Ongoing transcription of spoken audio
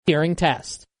Hearing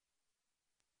test.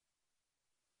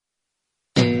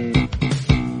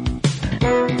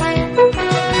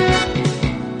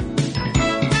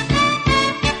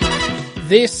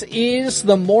 This is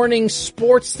the morning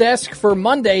sports desk for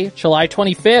Monday, July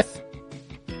 25th.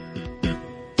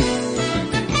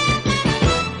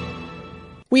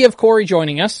 We have Corey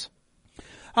joining us.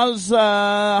 How's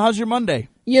your Monday?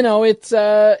 You know, it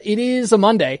is a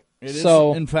Monday. It is,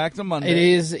 in fact, a Monday. It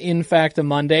is, in fact, a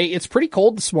Monday. It's pretty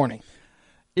cold this morning.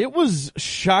 It was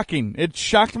shocking. It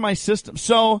shocked my system.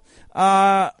 So,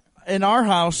 in our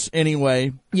house,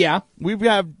 anyway, yeah, we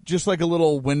have just like a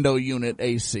little window unit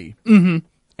AC. Mm-hmm.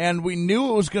 And we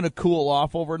knew it was going to cool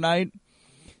off overnight,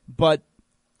 but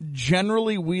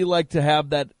generally we like to have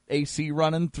that AC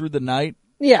running through the night.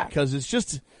 Yeah. Because it's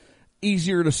just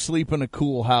easier to sleep in a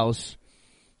cool house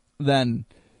than,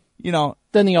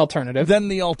 Than the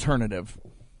alternative.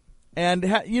 And,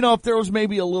 if there was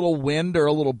maybe a little wind or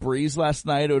a little breeze last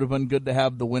night, it would have been good to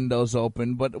have the windows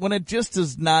open. But when it just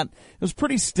is not, it was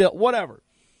pretty still, whatever.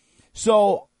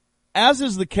 So, as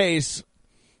is the case,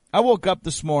 I woke up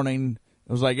this morning,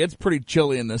 I was like, it's pretty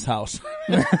chilly in this house.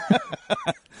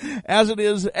 As it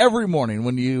is every morning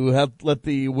when you have let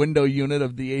the window unit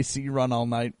of the AC run all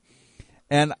night.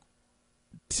 And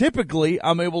typically,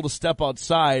 I'm able to step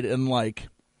outside and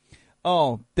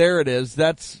oh, there it is.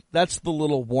 That's the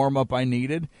little warm-up I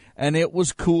needed. And it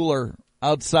was cooler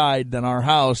outside than our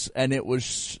house, and it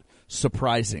was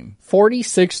surprising.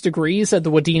 46 degrees at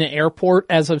the Wadena Airport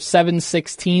as of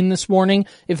 7:16 this morning.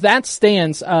 If that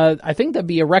stands, I think that'd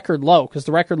be a record low, because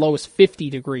the record low is 50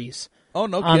 degrees. Oh,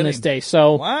 no on kidding. This day.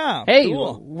 So, wow, hey,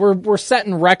 cool. we're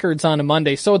setting records on a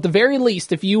Monday. So at the very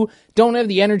least, if you don't have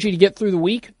the energy to get through the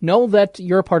week, know that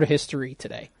you're a part of history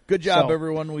today. Good job,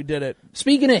 everyone. We did it.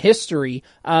 Speaking of history,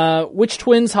 which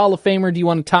Twins Hall of Famer do you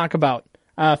want to talk about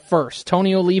first?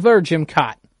 Tony Oliva or Jim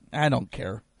Kaat? I don't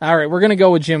care. All right, we're going to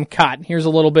go with Jim Kaat. Here's a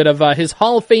little bit of his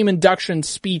Hall of Fame induction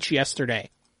speech yesterday.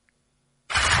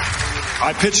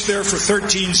 I pitched there for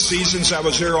 13 seasons. I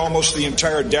was there almost the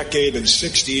entire decade of the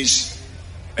 60s.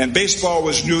 And baseball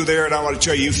was new there, and I want to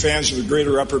tell you fans of the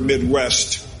greater upper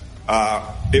Midwest,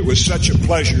 it was such a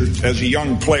pleasure as a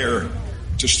young player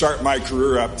to start my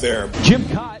career up there. Jim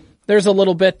Kaat. There's a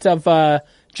little bit of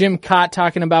Jim Kaat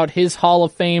talking about his Hall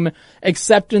of Fame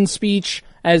acceptance speech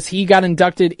as he got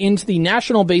inducted into the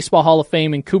National Baseball Hall of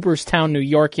Fame in Cooperstown, New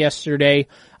York yesterday.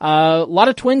 A lot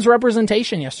of Twins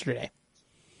representation yesterday.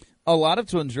 A lot of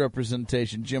Twins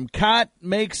representation. Jim Kaat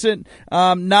makes it.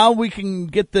 Now we can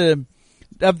get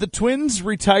have the Twins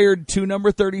retired 2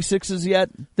 number 36s yet?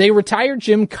 They retired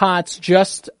Jim Kaat's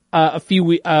just a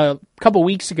couple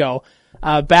weeks ago.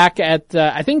 Back at,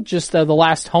 I think just the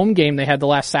last home game they had, the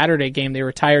last Saturday game, they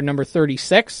retired number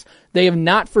 36. They have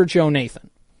not for Joe Nathan.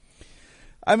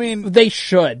 I mean, they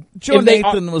should. Joe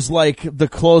Nathan was like the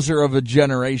closer of a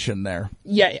generation there.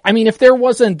 Yeah, I mean, if there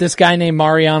wasn't this guy named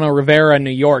Mariano Rivera in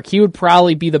New York, he would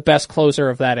probably be the best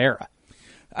closer of that era.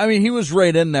 I mean, he was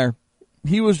right in there.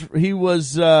 He was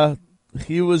Brad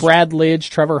Lidge,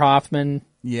 Trevor Hoffman.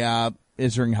 Yeah,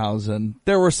 Isringhausen.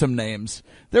 There were some names.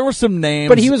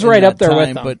 But he was right up there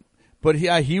with them. But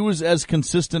he was as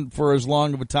consistent for as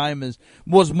long of a time as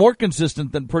was more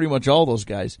consistent than pretty much all those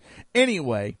guys.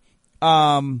 Anyway,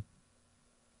 K-Rod,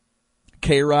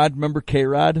 remember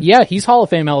K-Rod? Yeah, he's Hall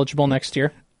of Fame eligible next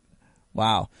year.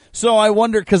 Wow. So I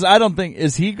wonder, because I don't think,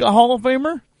 is he a Hall of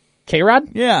Famer?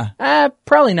 K-Rod? Yeah.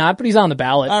 Probably not, but he's on the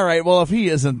ballot. All right. Well, if he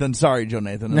isn't, then sorry, Joe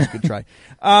Nathan. That's a good try.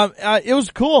 It was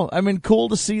cool. I mean, cool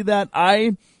to see that.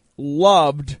 I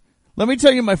loved, let me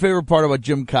tell you my favorite part about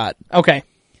Jim Kaat. Okay.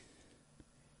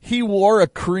 He wore a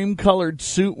cream-colored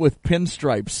suit with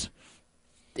pinstripes.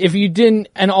 If you didn't,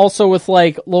 and also with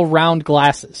little round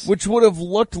glasses. Which would have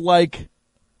looked like,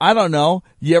 I don't know,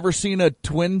 you ever seen a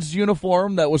Twins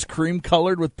uniform that was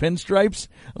cream-colored with pinstripes?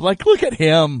 Look at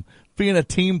him. Being a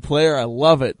team player, I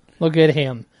love it. Look at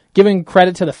him. Giving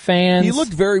credit to the fans. He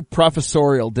looked very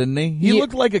professorial, didn't he? He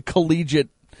looked like a collegiate,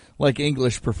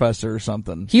 English professor or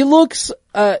something. He looks,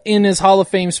 in his Hall of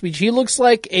Fame speech, he looks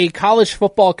like a college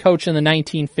football coach in the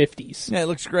 1950s. Yeah, it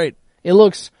looks great. It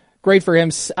looks great for him.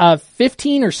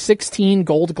 15 or 16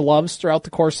 gold gloves throughout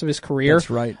the course of his career. That's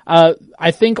right.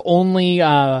 I think only,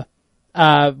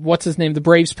 what's his name? The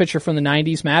Braves pitcher from the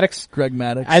 90s, Maddox. Greg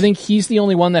Maddox. I think he's the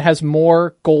only one that has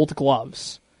more gold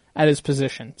gloves at his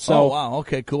position. So, oh, wow.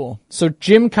 Okay, cool. So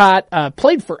Jim Kaat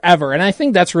played forever, and I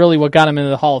think that's really what got him into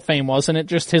the Hall of Fame, wasn't it?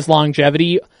 Just his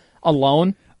longevity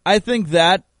alone? I think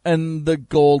that and the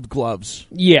gold gloves.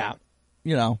 Yeah.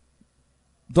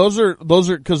 Those are,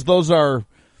 because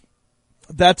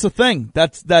that's a thing.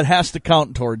 That has to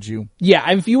count towards you. Yeah,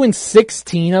 if you win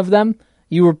 16 of them,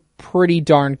 you were pretty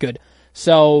darn good.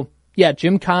 So, yeah,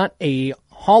 Jim Kaat, a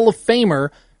Hall of Famer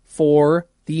for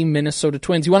the Minnesota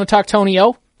Twins. You want to talk Tony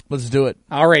O? Let's do it.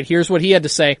 All right, here's what he had to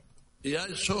say. Yeah,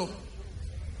 it's so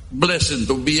blessing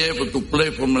to be able to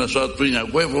play for Minnesota Twins. I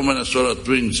went for Minnesota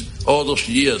Twins all those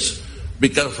years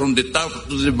because from the top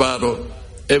to the bottom,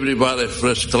 everybody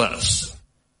first class.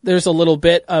 There's a little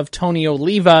bit of Tony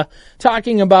Oliva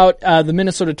talking about the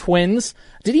Minnesota Twins.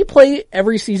 Did he play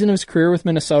every season of his career with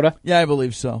Minnesota? Yeah, I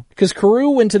believe so. Because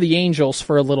Carew went to the Angels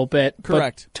for a little bit.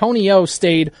 Correct. But Tony O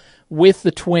stayed with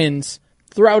the Twins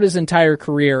throughout his entire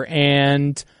career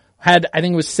and had, I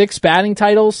think it was 6 batting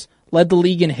titles, led the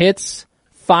league in hits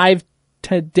 5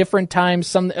 different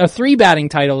times, 3 batting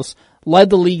titles, led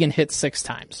the league in hits 6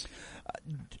 times.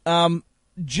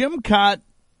 Jim Kaat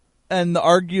and the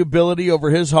arguability over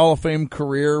his Hall of Fame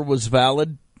career was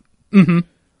valid. Mm-hmm.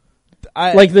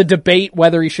 Like the debate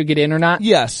whether he should get in or not?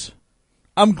 Yes.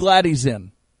 I'm glad he's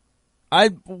in.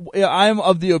 I'm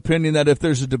of the opinion that if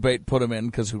there's a debate, put him in,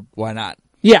 because why not?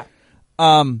 Yeah.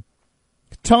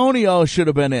 Tony O should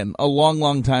have been in a long,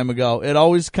 long time ago. It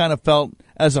always kind of felt,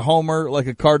 as a homer, like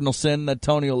a cardinal sin that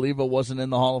Tony Oliva wasn't in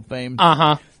the Hall of Fame.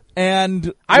 Uh-huh.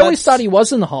 And I always thought he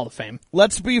was in the Hall of Fame.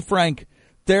 Let's be frank.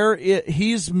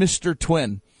 He's Mr.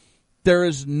 Twin. There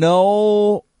is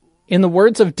no... In the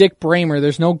words of Dick Bramer,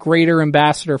 there's no greater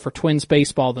ambassador for Twins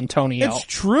baseball than Tony O. It's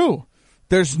true.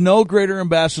 There's no greater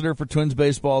ambassador for Twins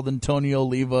baseball than Tony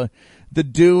Oliva. The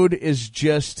dude is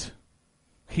just...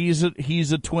 He's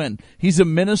a twin. He's a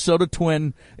Minnesota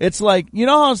Twin. It's like, you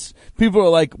know how people are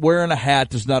like, wearing a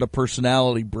hat is not a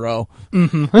personality, bro.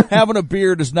 Mm-hmm. Having a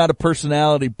beard is not a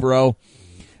personality, bro.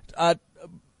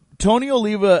 Tony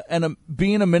Oliva and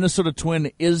being a Minnesota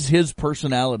Twin is his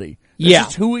personality. This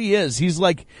is who he is. He's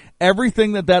like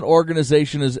everything that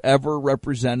organization has ever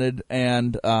represented,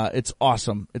 and it's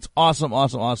awesome. It's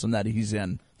awesome that he's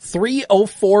in.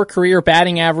 304 career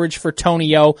batting average for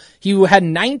Tony O. He had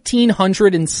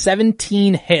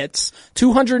 1,917 hits,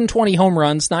 220 home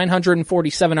runs,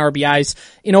 947 RBIs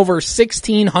in over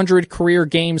 1,600 career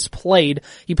games played.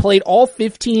 He played all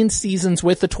 15 seasons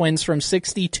with the Twins from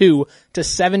 62 to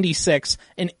 76,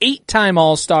 an 8-time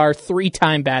All-Star,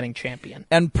 3-time batting champion.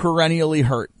 And perennially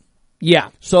hurt. Yeah.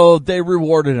 So they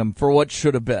rewarded him for what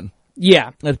should have been.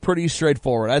 Yeah. It's pretty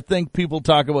straightforward. I think people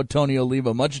talk about Tony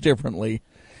Oliva much differently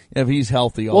if he's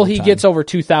healthy all the time. Well, he gets over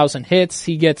 2,000 hits.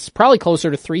 He gets probably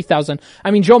closer to 3,000.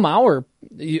 I mean, Joe Mauer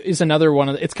is another one.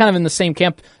 It's kind of in the same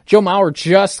camp. Joe Mauer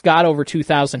just got over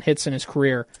 2,000 hits in his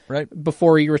career, right,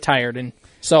 before he retired. And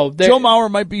so Joe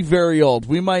Mauer might be very old.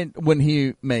 We might when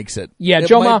he makes it. Yeah,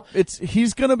 Joe Mauer.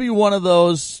 He's going to be one of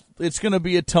those. It's going to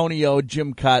be a Tony O,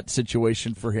 Jim Kaat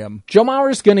situation for him. Joe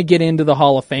Mauer's going to get into the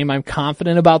Hall of Fame. I'm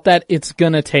confident about that. It's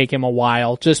going to take him a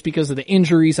while just because of the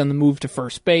injuries and the move to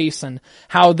first base and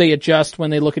how they adjust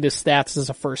when they look at his stats as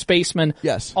a first baseman.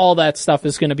 Yes. All that stuff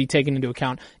is going to be taken into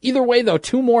account. Either way, though,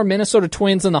 2 more Minnesota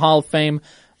Twins in the Hall of Fame.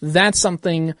 That's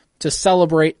something to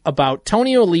celebrate about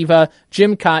Tony Oliva,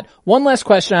 Jim Kaat. One last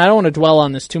question. I don't want to dwell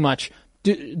on this too much.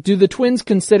 Do the Twins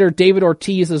consider David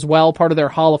Ortiz as well part of their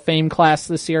Hall of Fame class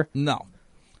this year? No,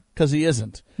 because he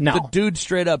isn't. No. The dude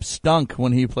straight up stunk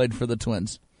when he played for the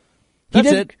Twins.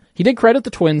 That's it. He did credit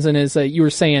the Twins in his, you were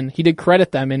saying, he did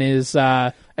credit them in his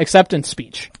acceptance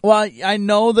speech. Well, I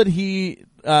know that he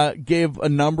gave a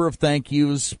number of thank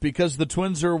yous because the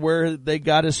Twins are where they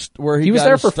got his, where he was got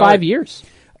there his for start. 5 years.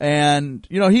 And,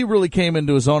 he really came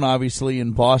into his own, obviously,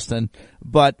 in Boston.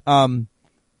 But,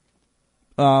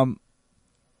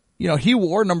 he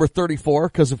wore number 34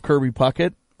 because of Kirby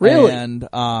Puckett. Really? And,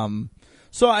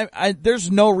 so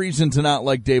there's no reason to not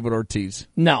like David Ortiz.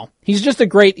 No. He's just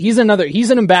he's an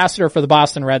ambassador for the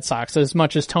Boston Red Sox as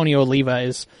much as Tony Oliva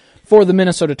is for the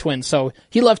Minnesota Twins. So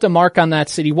he left a mark on that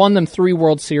city, won them 3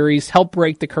 World Series, helped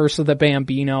break the curse of the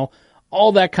Bambino,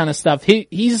 all that kind of stuff.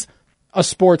 He's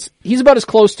about as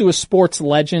close to a sports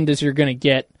legend as you're going to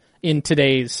get in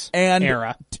today's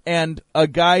era. And a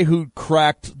guy who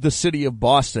cracked the city of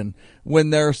Boston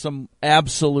when there are some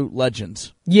absolute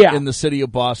legends in the city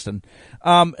of Boston.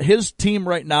 His team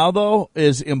right now, though,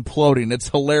 is imploding. It's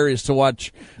hilarious to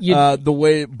watch the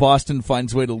way Boston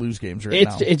finds a way to lose games now.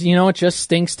 It just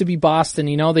stinks to be Boston.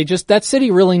 That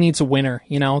city really needs a winner.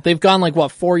 They've gone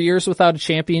 4 years without a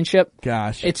championship.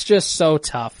 Gosh. It's just so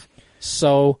tough.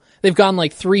 So they've gone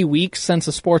 3 weeks since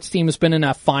a sports team has been in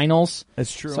a finals.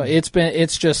 That's true. So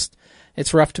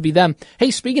it's rough to be them.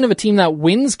 Hey, speaking of a team that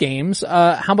wins games,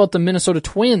 how about the Minnesota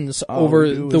Twins over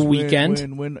the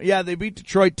weekend? Win. Yeah, they beat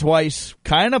Detroit twice.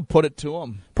 Kind of put it to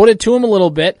them. Put it to them a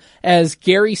little bit as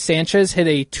Gary Sanchez hit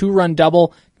a 2-run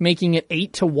double. making it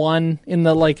 8-1 in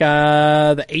the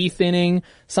the 8th inning,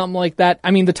 something like that.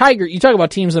 I mean, the Tigers, you talk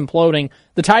about teams imploding.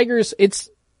 The Tigers, it's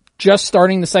just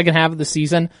starting the second half of the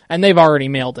season, and they've already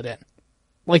mailed it in.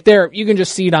 Like, you can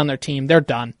just see it on their team. They're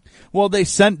done. Well, they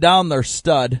sent down their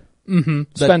stud. Mm-hmm.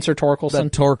 Spencer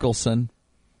Torkelson.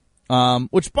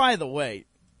 Which, by the way,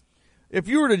 if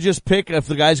you were to just pick if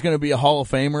the guy's going to be a Hall of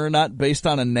Famer or not based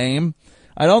on a name,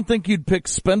 I don't think you'd pick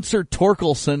Spencer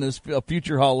Torkelson as a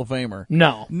future Hall of Famer.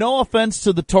 No. No offense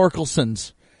to the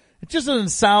Torkelsons. It just doesn't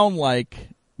sound like,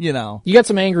 you know. You got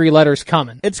some angry letters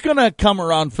coming. It's going to come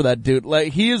around for that dude.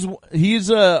 Like, he's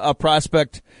a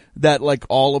prospect that, like,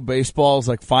 all of baseball is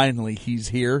like, finally, he's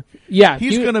here. Yeah.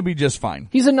 He's going to be just fine.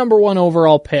 He's a number 1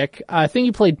 overall pick. I think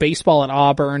he played baseball at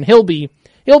Auburn. He'll be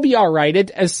all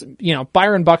right. As, you know,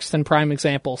 Byron Buxton, prime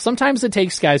example. Sometimes it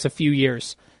takes guys a few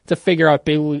years to figure out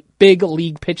big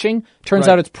league pitching. Turns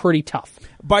out it's pretty tough.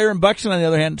 Byron Buxton, on the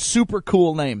other hand, super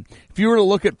cool name. If you were to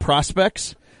look at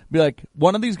prospects, be like,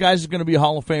 one of these guys is going to be a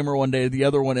Hall of Famer one day, the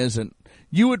other one isn't.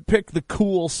 You would pick the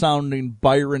cool sounding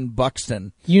Byron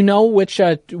Buxton. You know which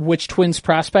Twins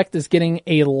prospect is getting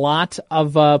a lot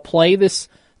of play this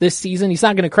season? He's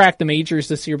not going to crack the majors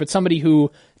this year, but somebody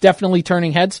who definitely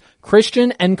turning heads,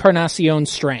 Christian Encarnacion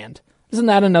Strand. Isn't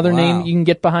that another name you can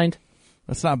get behind?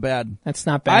 That's not bad. That's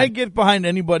not bad. I get behind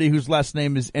anybody whose last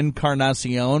name is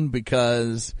Encarnacion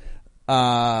because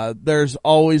there's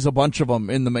always a bunch of them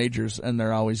in the majors, and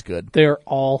they're always good. They're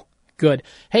all good.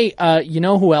 Hey, you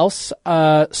know who else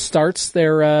starts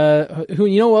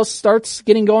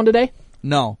getting going today?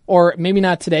 No. Or maybe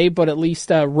not today, but at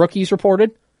least rookies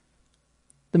reported.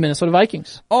 The Minnesota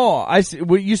Vikings. Oh, I see.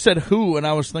 Well, you said who, and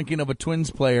I was thinking of a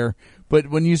Twins player, but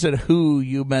when you said who,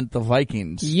 you meant the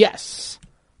Vikings. Yes.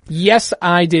 Yes,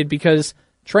 I did, because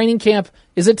training camp,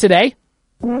 is it today?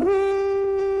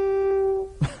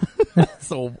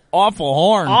 It's an awful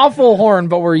horn. Awful horn,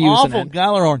 but we're using awful it.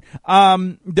 Awful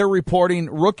horn. They're reporting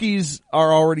rookies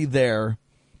are already there.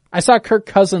 I saw Kirk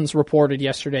Cousins reported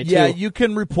yesterday, too. Yeah, you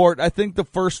can report. I think the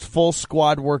first full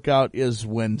squad workout is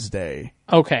Wednesday.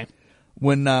 Okay.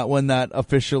 When that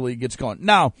officially gets going.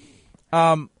 Now,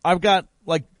 I've got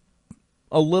like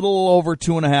a little over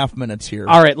 2.5 minutes here.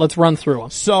 All right, let's run through them.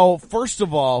 So, first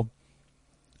of all,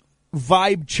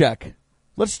 vibe check.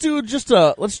 Let's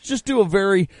just do a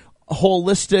very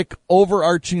holistic,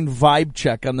 overarching vibe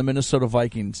check on the Minnesota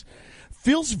Vikings.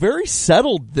 Feels very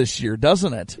settled this year,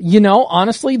 doesn't it? You know,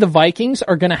 honestly, the Vikings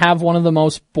are going to have one of the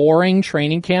most boring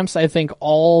training camps, I think,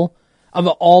 all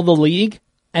the league.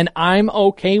 And I'm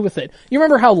okay with it. You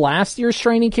remember how last year's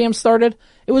training camp started?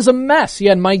 It was a mess. You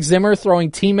had Mike Zimmer throwing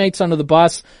teammates under the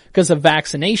bus because of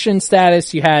vaccination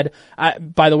status. You had,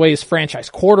 by the way, his franchise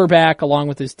quarterback along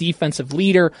with his defensive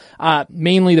leader,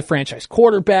 mainly the franchise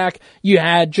quarterback. You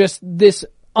had just this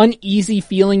uneasy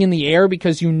feeling in the air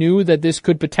because you knew that this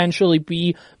could potentially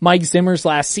be Mike Zimmer's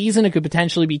last season. It could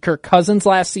potentially be Kirk Cousins'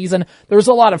 last season. There was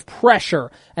a lot of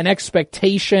pressure and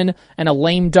expectation and a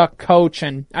lame duck coach.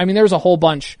 And I mean, there was a whole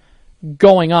bunch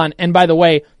going on. And by the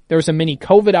way, there was a mini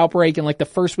COVID outbreak in like the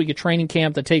first week of training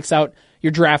camp that takes out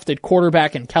your drafted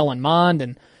quarterback in Kellen Mond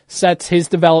and sets his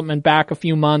development back a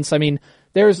few months. I mean,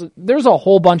 there's a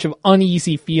whole bunch of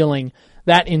uneasy feeling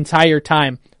that entire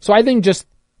time. So I think just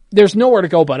there's nowhere to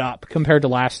go but up compared to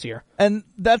last year. And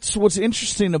that's what's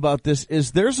interesting about this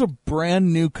is there's a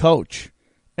brand new coach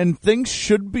and things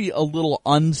should be a little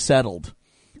unsettled.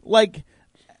 Like,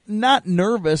 not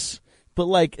nervous, but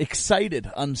like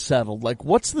excited, unsettled. Like,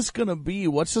 what's this going to be?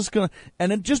 What's this going to,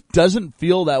 and it just doesn't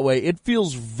feel that way. It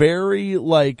feels very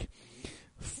like,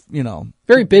 you know,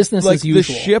 very business like as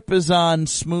usual. The ship is on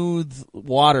smooth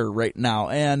water right now.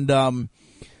 And,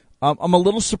 I'm a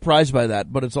little surprised by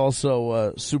that, but it's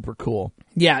also super cool.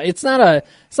 Yeah, it's not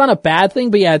a bad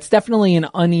thing, but yeah, it's definitely an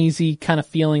uneasy kind of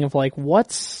feeling of like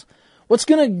what's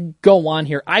going to go on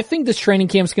here. I think this training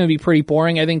camp is going to be pretty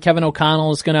boring. I think Kevin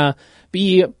O'Connell is going to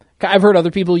be, I've heard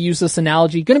other people use this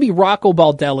analogy, going to be Rocco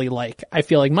Baldelli like. I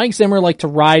feel like Mike Zimmer liked to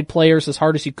ride players as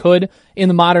hard as you could in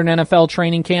the modern NFL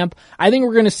training camp. I think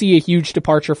we're going to see a huge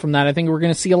departure from that. I think we're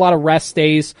going to see a lot of rest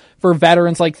days for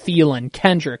veterans like Thielen,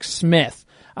 Kendrick, Smith.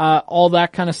 All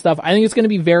that kind of stuff. I think it's going to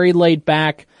be very laid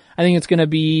back. I think it's going to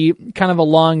be kind of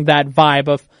along that vibe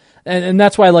of, and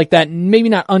that's why I like that, maybe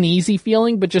not uneasy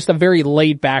feeling, but just a very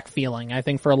laid back feeling, I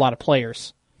think, for a lot of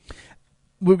players.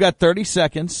 We've got 30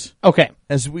 seconds. Okay.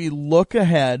 As we look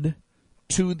ahead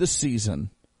to the season,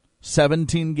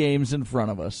 17 games in front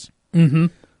of us.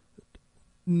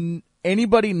 Mm-hmm.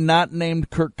 Anybody not named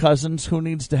Kirk Cousins who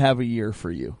needs to have a year for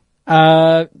you?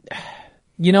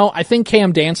 I think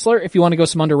Cam Dantzler, if you want to go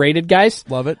some underrated guys.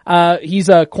 Love it. He's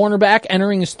a cornerback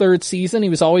entering his third season. He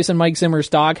was always in Mike Zimmer's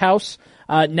doghouse.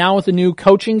 Now with the new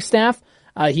coaching staff,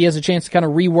 he has a chance to kind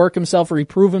of rework himself or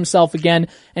reprove himself again.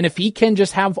 And if he can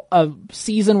just have a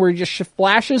season where he just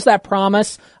flashes that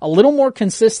promise a little more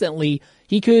consistently,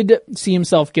 he could see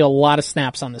himself get a lot of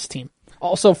snaps on this team.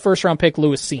 Also, first round pick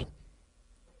Lewis Cine.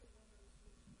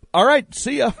 All right,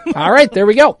 see ya. All right, there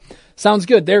we go. Sounds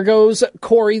good. There goes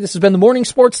Corey. This has been the Morning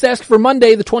Sports Desk for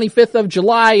Monday, the 25th of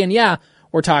July. And yeah,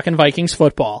 we're talking Vikings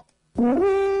football.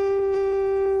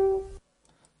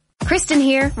 Kristen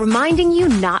here, reminding you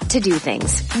not to do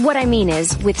things. What I mean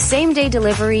is, with same-day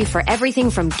delivery for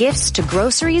everything from gifts to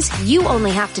groceries, you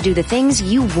only have to do the things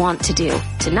you want to do.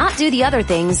 To not do the other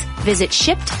things, visit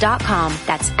Shipt.com.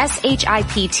 That's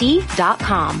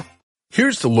SHIPT.com.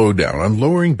 Here's the lowdown on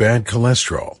lowering bad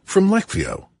cholesterol from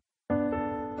Leqvio.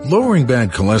 Lowering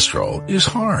bad cholesterol is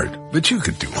hard, but you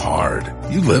could do hard.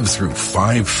 You lived through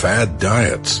 5 fad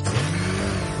diets,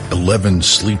 11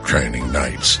 sleep training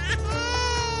nights,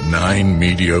 9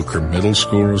 mediocre middle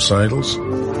school recitals,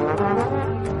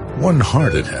 1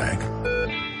 heart attack.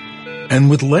 And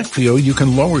with Leqvio, you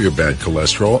can lower your bad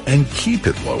cholesterol and keep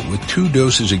it low with 2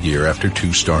 doses a year after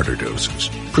 2 starter doses.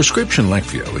 Prescription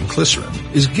Leqvio and glycerin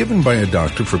is given by a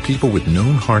doctor for people with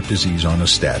known heart disease on a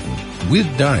statin with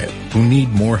diet who need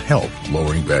more help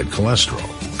lowering bad cholesterol.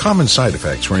 Common side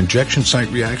effects were injection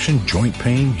site reaction, joint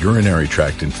pain, urinary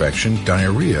tract infection,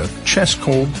 diarrhea, chest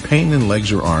cold, pain in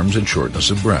legs or arms, and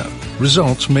shortness of breath.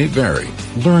 Results may vary.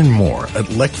 Learn more at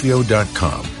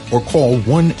Leqvio.com or call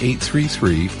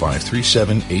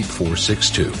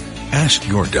 1-833-537-8462. Ask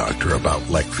your doctor about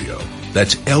Leqvio.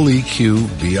 That's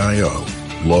Leqvio.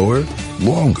 Lower,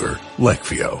 longer,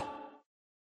 Leqvio.